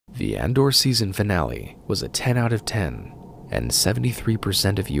The Andor season finale was a 10 out of 10, and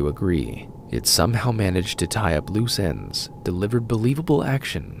 73% of you agree. It somehow managed to tie up loose ends, delivered believable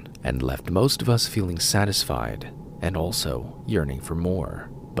action, and left most of us feeling satisfied, and also yearning for more.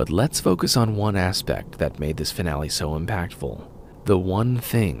 But let's focus on one aspect that made this finale so impactful. The one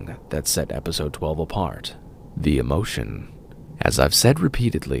thing that set episode 12 apart. The emotion. As I've said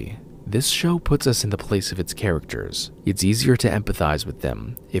repeatedly, this show puts us in the place of its characters. It's easier to empathize with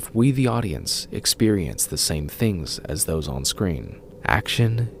them if we, the audience, experience the same things as those on screen.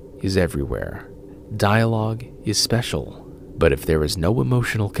 Action is everywhere. Dialogue is special. But if there is no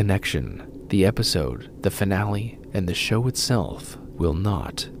emotional connection, the episode, the finale, and the show itself will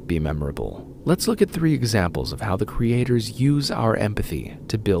not be memorable. Let's look at 3 examples of how the creators use our empathy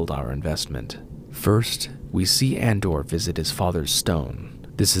to build our investment. First, we see Andor visit his father's stone.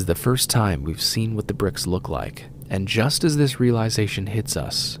 This is the first time we've seen what the bricks look like, and just as this realization hits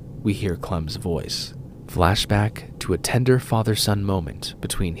us, we hear Clem's voice. Flashback to a tender father-son moment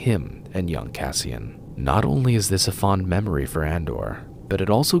between him and young Cassian. Not only is this a fond memory for Andor, but it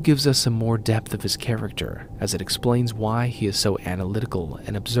also gives us some more depth of his character, as it explains why he is so analytical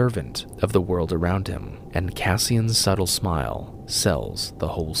and observant of the world around him, and Cassian's subtle smile sells the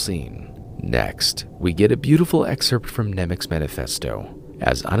whole scene. Next, we get a beautiful excerpt from Nemik's manifesto.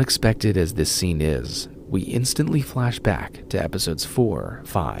 As unexpected as this scene is, we instantly flash back to episodes 4,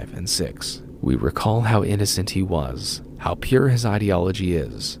 5, and 6. We recall how innocent he was, how pure his ideology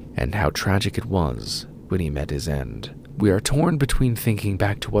is, and how tragic it was when he met his end. We are torn between thinking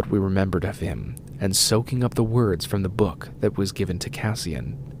back to what we remembered of him and soaking up the words from the book that was given to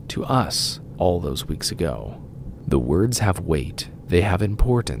Cassian, to us, all those weeks ago. The words have weight, they have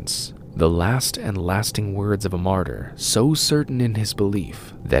importance. The last and lasting words of a martyr, so certain in his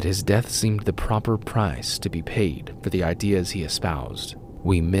belief that his death seemed the proper price to be paid for the ideas he espoused.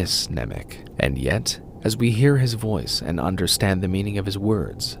 We miss Nemik, and yet, as we hear his voice and understand the meaning of his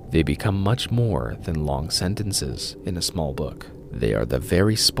words, they become much more than long sentences in a small book. They are the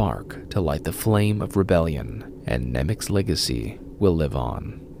very spark to light the flame of rebellion, and Nemik's legacy will live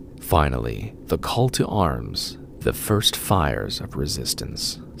on. Finally, the call to arms, the first fires of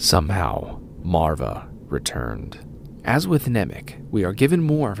resistance. Somehow, Marva returned. As with Nemik, we are given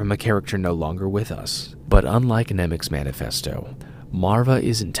more from a character no longer with us. But unlike Nemik's manifesto, Marva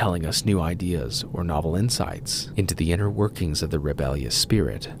isn't telling us new ideas or novel insights into the inner workings of the rebellious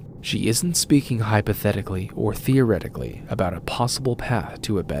spirit. She isn't speaking hypothetically or theoretically about a possible path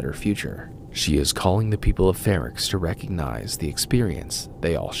to a better future. She is calling the people of Ferrix to recognize the experience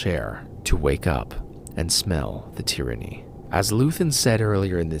they all share, to wake up and smell the tyranny. As Luthen said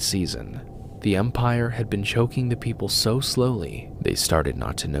earlier in this season, the Empire had been choking the people so slowly they started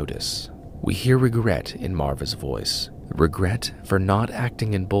not to notice. We hear regret in Marva's voice, regret for not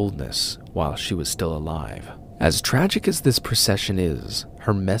acting in boldness while she was still alive. As tragic as this procession is,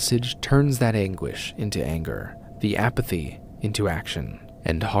 her message turns that anguish into anger, the apathy into action,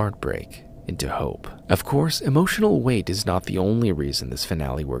 and heartbreak into hope. Of course, emotional weight is not the only reason this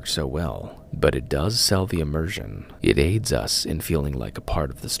finale worked so well, but it does sell the immersion. It aids us in feeling like a part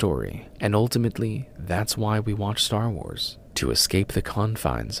of the story, and ultimately, that's why we watch Star Wars, to escape the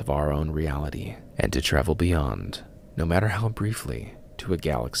confines of our own reality, and to travel beyond, no matter how briefly, to a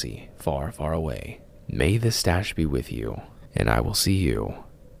galaxy far, far away. May this stash be with you, and I will see you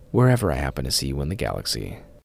wherever I happen to see you in the galaxy.